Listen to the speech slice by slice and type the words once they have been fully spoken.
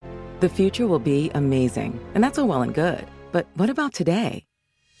The future will be amazing, and that's all well and good. But what about today?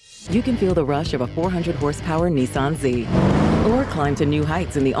 You can feel the rush of a 400-horsepower Nissan Z. Or climb to new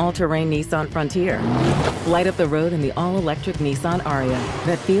heights in the all-terrain Nissan Frontier. Light up the road in the all-electric Nissan Ariya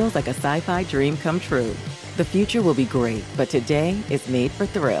that feels like a sci-fi dream come true. The future will be great, but today is made for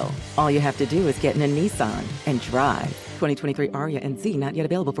thrill. All you have to do is get in a Nissan and drive. 2023 Ariya and Z not yet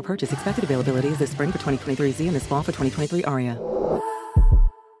available for purchase. Expected availability is this spring for 2023 Z and this fall for 2023 Ariya.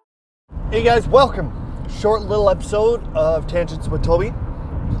 Hey guys, welcome. Short little episode of Tangents with Toby.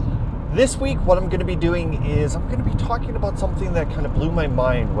 This week, what I'm going to be doing is I'm going to be talking about something that kind of blew my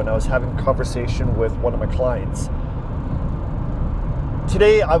mind when I was having a conversation with one of my clients.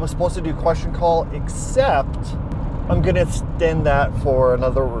 Today, I was supposed to do a question call, except I'm going to extend that for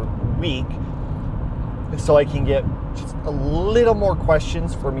another week so I can get just a little more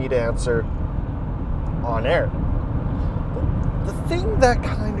questions for me to answer on air. The thing that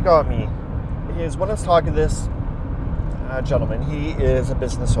kind of got me is when I was talking to this gentleman. He is a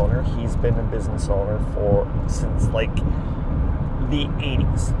business owner. He's been a business owner since like the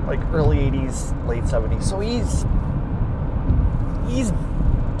 80s, like early 80s, late 70s. So he's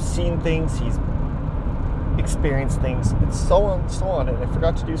seen things, he's experienced things, and so on and so on. And I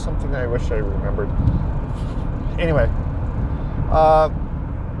forgot to do something that I wish I remembered. Anyway,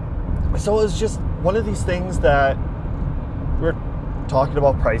 so it was just one of these things that we're talking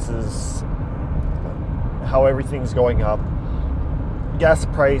about prices, how everything's going up. Gas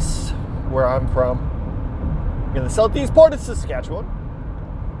price where I'm from, in the southeast part of Saskatchewan,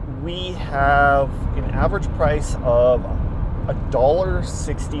 we have an average price of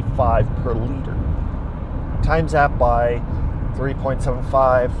 $1.65 per liter. Times that by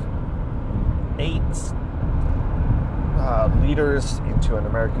 3.75, 8 liters into an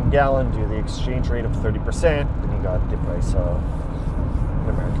American gallon, do the exchange rate of 30%, then you got the price of an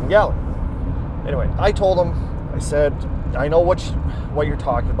American gallon. Anyway, I told him, I said, I know what you're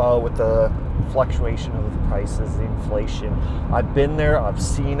talking about with the fluctuation of the prices, the inflation. I've been there, I've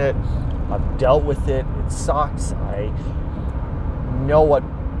seen it, I've dealt with it, it sucks. I know what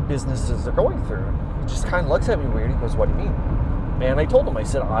businesses are going through. He just kind of looks at me weird. He goes, what do you mean? And I told him, I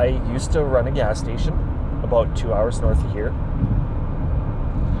said, I used to run a gas station about 2 hours north of here.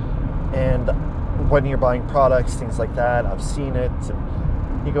 And when you're buying products, things like that, I've seen it.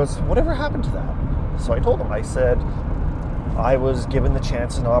 And he goes, whatever happened to that? So I told him, I said, I was given the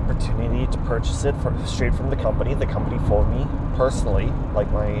chance and opportunity to purchase it straight from the company. The company phoned me personally, like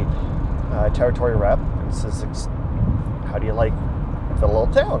my territory rep, and says, how do you like the little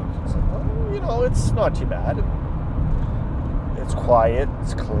town? I said, well, it's not too bad. It's quiet,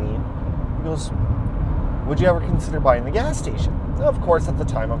 it's clean. He goes, would you ever consider buying the gas station? And of course, at the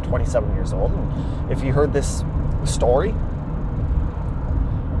time, I'm 27 years old, and if you heard this story,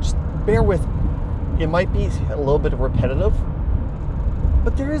 just bear with me. It might be a little bit repetitive,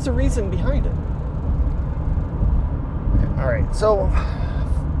 but there is a reason behind it. All right, so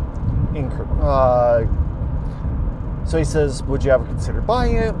he says, would you ever consider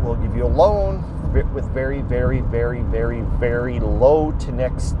buying it? We'll give you a loan with very, very, very, very, very low to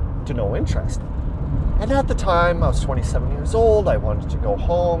next to no interest. And at the time, I was 27 years old. I wanted to go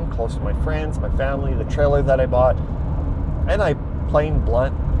home, close to my friends, my family, the trailer that I bought. And I plain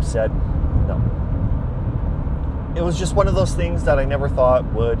blunt said no. It was just one of those things that I never thought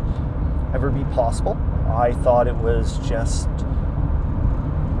would ever be possible. I thought it was just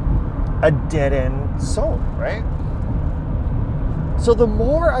a dead-end zone, right? So the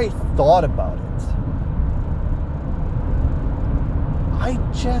more I thought about it, I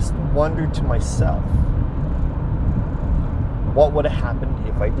just wondered to myself, what would have happened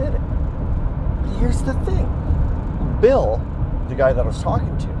if I did it? But here's the thing. Bill, the guy that I was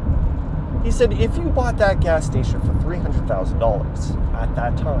talking to, he said, if you bought that gas station for $300,000 at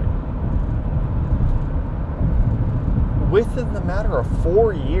that time, within the matter of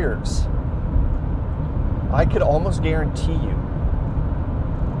 4 years, I could almost guarantee you,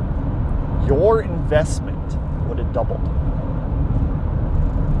 your investment would have doubled.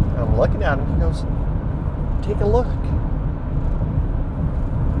 And I'm looking at him, he goes, take a look.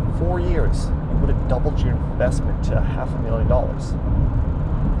 4 years, you would have doubled your investment to $500,000.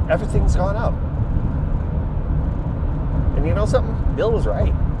 Everything's gone up. And you know something? Bill was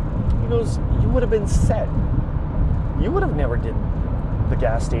right. He goes, you would have been set. You would have never did the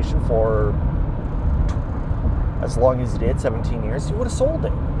gas station for as long as you did, 17 years. You would have sold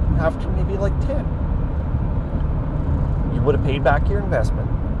it after maybe like 10. You would have paid back your investment.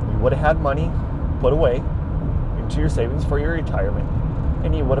 You would have had money put away into your savings for your retirement.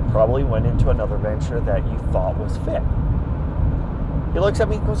 And you would have probably went into another venture that you thought was fit. He looks at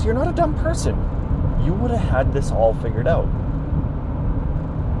me and goes, "You're not a dumb person. You would have had this all figured out.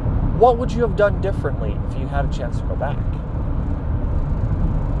 What would you have done differently if you had a chance to go back?"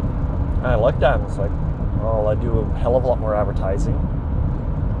 And I looked at him and was like, "Well, I'd do a hell of a lot more advertising.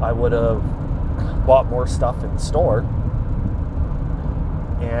 I would have bought more stuff in the store.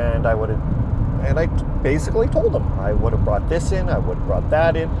 And I basically told him, I would have brought this in, I would have brought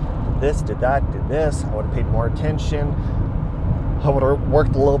that in, did this, did that, did this, I would have paid more attention, I would have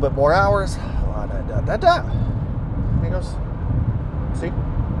worked a little bit more hours, And he goes, "See,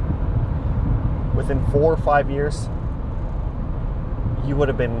 within 4 or 5 years, you would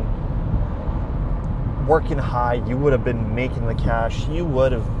have been working high, you would have been making the cash, you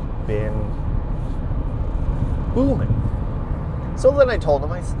would have been booming." So then I told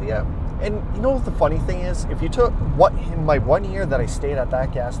him, I said, "Yeah." And you know what the funny thing is? If you took in my 1 year that I stayed at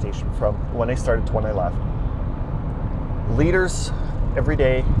that gas station from when I started to when I left, liters every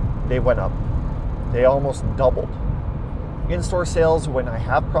day, they went up. They almost doubled. In-store sales, when I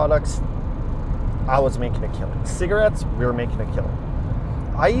have products, I was making a killing. Cigarettes, we were making a killing.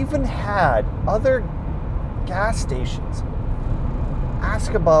 I even had other gas stations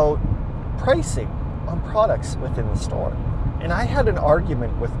ask about pricing on products within the store. And I had an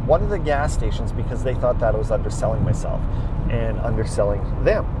argument with one of the gas stations because they thought that I was underselling myself and underselling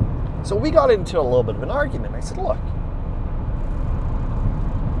them. So we got into a little bit of an argument. I said, "Look,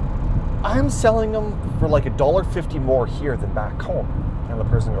 I'm selling them for like $1.50 more here than back home." And the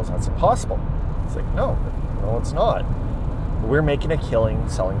person goes, "That's impossible." It's like, no, it's not. We're making a killing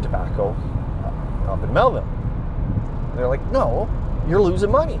selling tobacco up in Melville." And they're like, "No, you're losing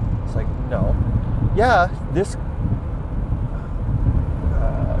money." It's like, "No. Yeah, this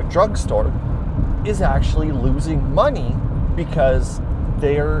drugstore is actually losing money because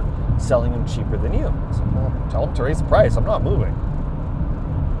they're selling them cheaper than you." It's like, "Well, tell them to raise the price. I'm not moving."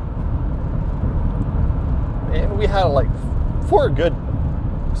 And we had for a good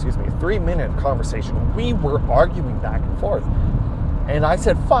 3-minute conversation. We were arguing back and forth. And I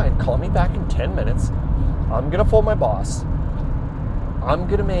said, "Fine, call me back in 10 minutes. I'm going to phone my boss. I'm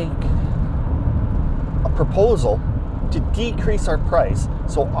going to make a proposal to decrease our price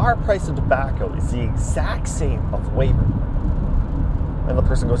so our price of tobacco is the exact same of Weyburn." And the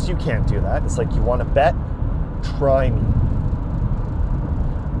person goes, "You can't do that." It's like, "You want to bet? Try me."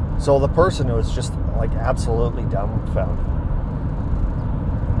 So the person was just absolutely dumbfounded.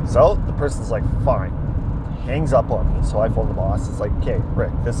 So the person's like, "Fine," hangs up on me. So I phone the boss. It's like, "Okay,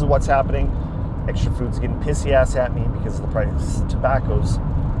 Rick, this is what's happening. Extra Food's getting pissy ass at me because the price of tobacco's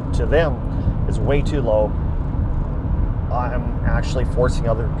to them is way too low. I'm actually forcing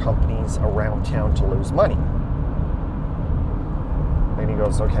other companies around town to lose money." And he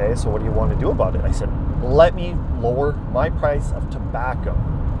goes, "Okay, so what do you want to do about it?" I said, "Let me lower my price of tobacco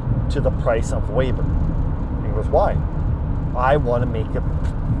to the price of Weyburn." And he goes, "Why?" "I want to make a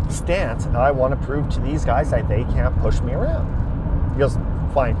stance and I want to prove to these guys that they can't push me around." He goes,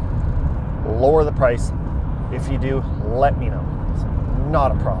 "Fine, lower the price. If you do, let me know." I said,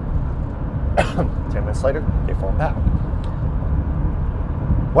 "Not a problem." 10 minutes later, they phone back.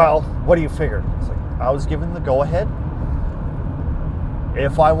 "Well, what do you figure?" It's like, I was given the go-ahead.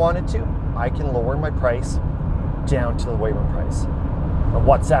 If I wanted to, I can lower my price down to the Weyburn price. And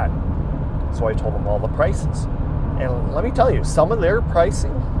what's that? So I told them all the prices. And let me tell you, some of their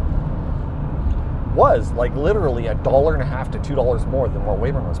pricing was literally $1.50 to $2 more than what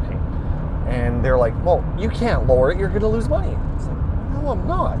Weyburn was paying. And they're like, "Well, you can't lower it. You're going to lose money." It's like, "No, I'm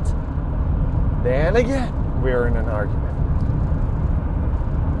not." Then again, we're in an argument.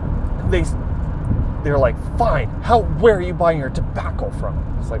 They're like, "Fine, where are you buying your tobacco from?"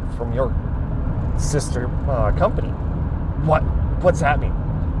 It's like, "From your sister company." What's that mean?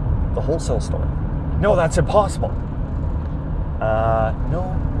 "The wholesale store." "No, that's impossible."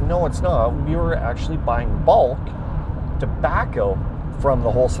 No, it's not. We were actually buying bulk tobacco from the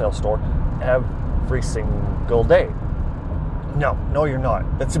wholesale store every single day." No, you're not.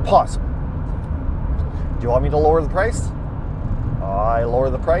 That's impossible." "Do you want me to lower the price?" "I lower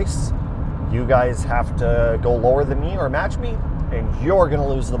the price. You guys have to go lower than me or match me, and you're going to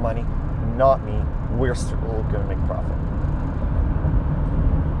lose the money, not me. We're still going to make profit."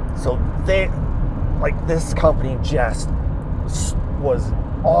 So this company just was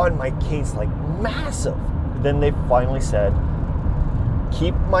on my case massive. Then they finally said,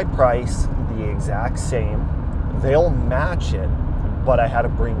 "Keep my price the exact same. They'll match it, but I had to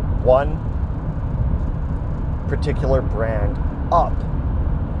bring one particular brand up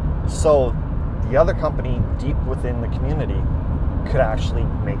so the other company deep within the community could actually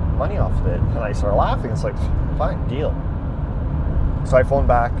make money off of it." And I started laughing. It's like, "Fine, deal." So I phoned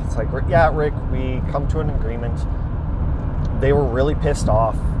back. It's like, yeah, Rick, we come to an agreement. They were really pissed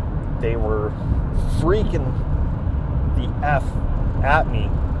off. They were freaking the F at me,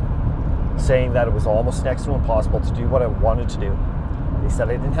 saying that it was almost next to impossible to do what I wanted to do. They said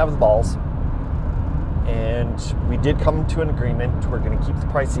I didn't have the balls. And we did come to an agreement. We're going to keep the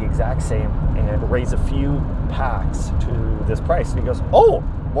price the exact same and raise a few packs to this price. And he goes, oh,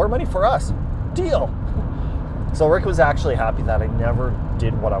 more money for us. Deal. So Rick was actually happy that I never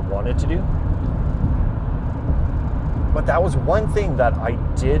did what I wanted to do. But that was one thing that I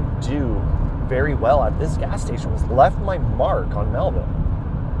did do very well at this gas station, was left my mark on Melville.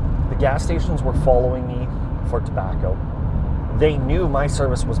 The gas stations were following me for tobacco. They knew my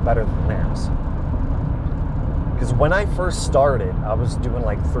service was better than theirs. Because when I first started, I was doing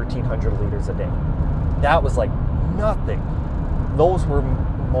like 1,300 liters a day. That was like nothing. Those were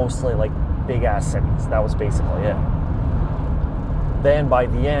mostly like big ass semis. That was basically it. Then by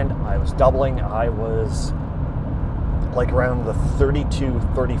the end, I was doubling. I was like around the 32,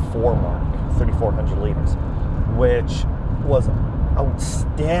 34 mark, 3,400 liters, which was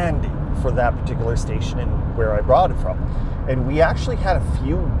outstanding for that particular station and where I brought it from. And we actually had a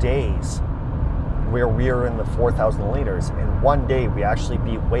few days where we were in the 4,000 liters, and one day we actually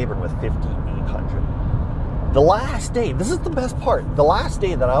beat Weyburn with 5,800. The last day, this is the best part, the last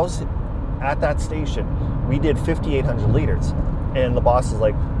day that I was at that station, we did 5,800 liters, and the boss is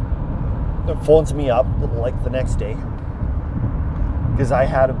like, phones me up like the next day, because I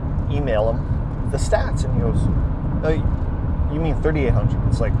had to email him the stats, and he goes, oh, you mean 3,800?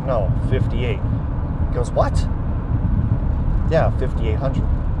 It's like, no, 58. He goes, what? Yeah, 5,800.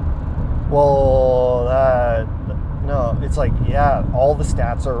 Well, no, it's like, yeah, all the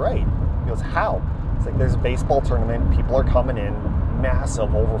stats are right. He goes, how? It's like, there's a baseball tournament, people are coming in,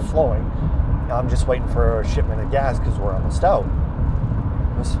 massive, overflowing. I'm just waiting for a shipment of gas because we're almost out.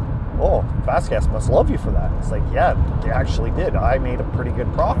 He goes, oh, Fast Gas must love you for that. It's like, yeah, they actually did. I made a pretty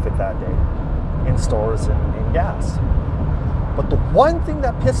good profit that day in stores and in gas. But the one thing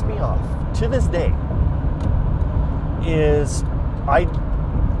that pissed me off to this day is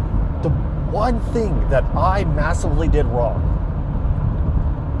the one thing that I massively did wrong.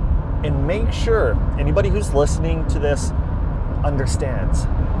 And make sure anybody who's listening to this understands.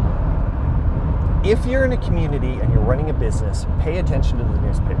 If you're in a community and you're running a business, pay attention to the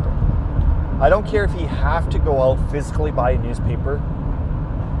newspaper. I don't care if you have to go out physically buy a newspaper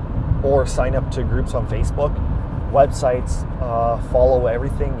or sign up to groups on Facebook, websites, follow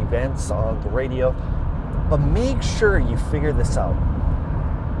everything, events on the radio, but make sure you figure this out.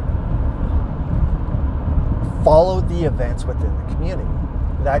 Follow the events within the community.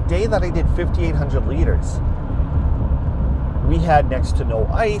 That day that I did 5,800 liters, we had next to no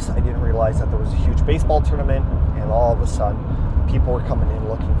ice. I didn't realize that there was a huge baseball tournament, and all of a sudden, people were coming in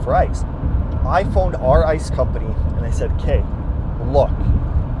looking for ice. I phoned our ice company, and I said, okay, look,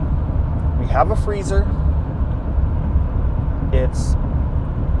 we have a freezer. It's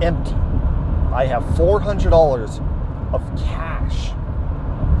empty. I have $400 of cash.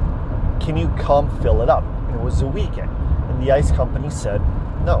 Can you come fill it up? And it was a weekend. And the ice company said,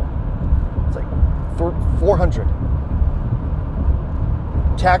 no. It's like, for $400.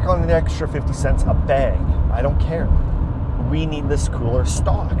 Tack on an extra 50 cents a bag. I don't care. We need this cooler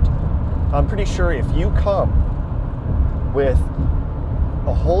stocked. I'm pretty sure if you come with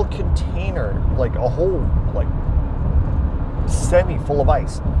a whole container, like a whole, like, semi full of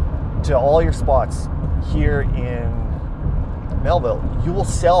ice to all your spots here in Melville, you will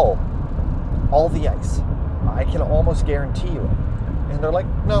sell all the ice. I can almost guarantee you it. And they're like,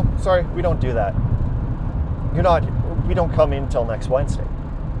 no, sorry, we don't do that. We don't come in till next Wednesday.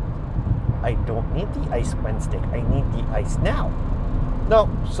 I don't need the ice Wednesday. I need the ice now. No,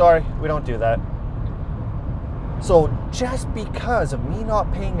 sorry, we don't do that. So just because of me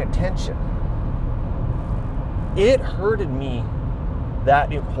not paying attention, it hurted me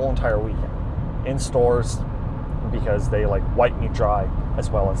that whole entire weekend in stores because they like wiped me dry as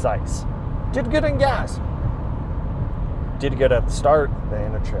well as ice. Did good in gas. Did good at the start,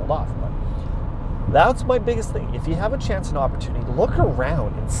 then it trailed off. But that's my biggest thing. If you have a chance and opportunity, look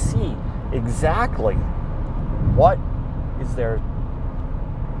around and see exactly what is there.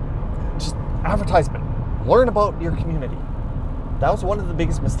 Just advertisement. Learn about your community. That was one of the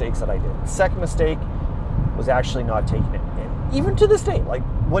biggest mistakes that I did. The second mistake was actually not taking it in. Even to this day, like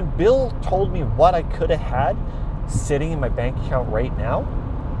when Bill told me what I could have had sitting in my bank account right now,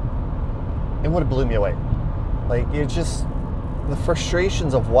 it would have blew me away. Like, it just, the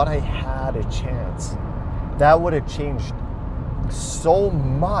frustrations of what I had a chance, that would have changed so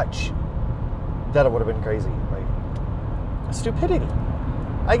much that it would have been crazy. Like, stupidity.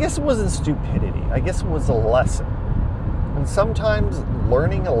 I guess it wasn't stupidity. I guess it was a lesson. And sometimes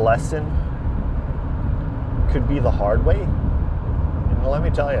learning a lesson could be the hard way. And let me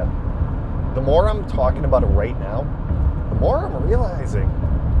tell you, the more I'm talking about it right now, the more I'm realizing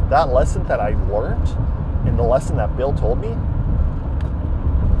that lesson that I learned and the lesson that Bill told me,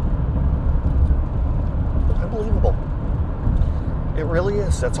 unbelievable. It really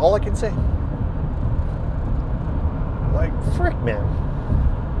is. That's all I can say. Like, frick, man.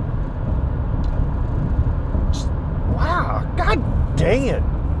 Just, wow. God dang it.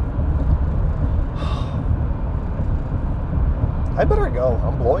 I better go.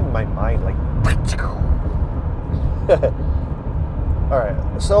 I'm blowing my mind. Like, all right.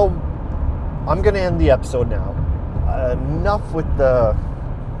 So, I'm going to end the episode now. Enough with the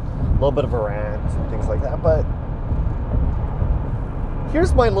little bit of a rant and things like that. But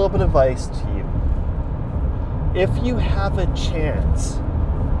here's my little bit of advice to you. If you have a chance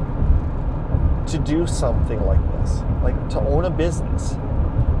to do something like this, like to own a business,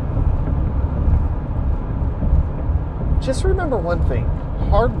 just remember one thing.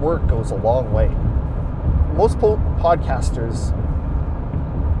 Hard work goes a long way. Most podcasters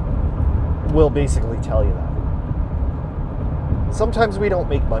will basically tell you that. Sometimes we don't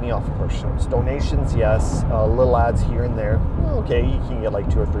make money off of our shows. Donations, yes. Little ads here and there. Okay, you can get like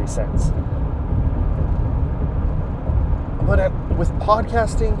 2 or 3 cents. But with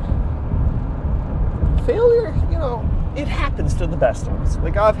podcasting, failure, it happens to the best of us.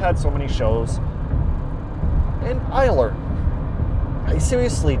 Like, I've had so many shows, and I learn. I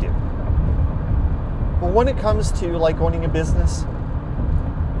seriously do. But when it comes to, like, owning a business,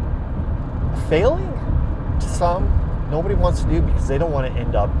 failing, to some, nobody wants to do because they don't want to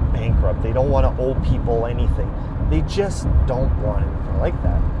end up bankrupt. They don't want to owe people anything. They just don't want anything like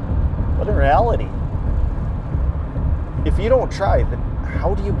that. But in reality, if you don't try, then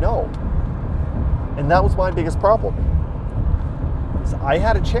how do you know? And that was my biggest problem. So I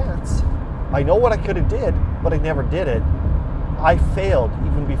had a chance. I know what I could have did, but I never did it. I failed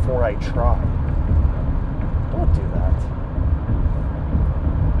even before I tried. Don't do that.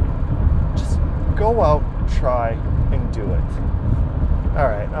 Just go out, try, and do it. All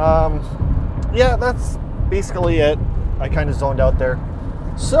right. Yeah, that's basically it. I kind of zoned out there.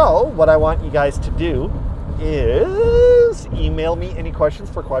 So what I want you guys to do is email me any questions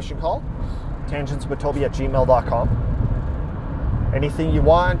for Question Call, tangentswithtoby@gmail.com. Anything you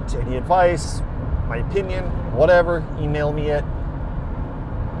want, any advice, my opinion, whatever, email me it.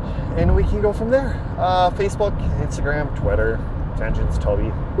 And we can go from there. Facebook, Instagram, Twitter, Tangents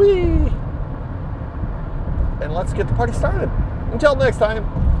Toby. Whee! And let's get the party started. Until next time,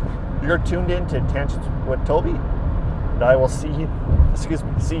 you're tuned in to Tangents with Toby. And I will see you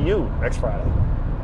next Friday.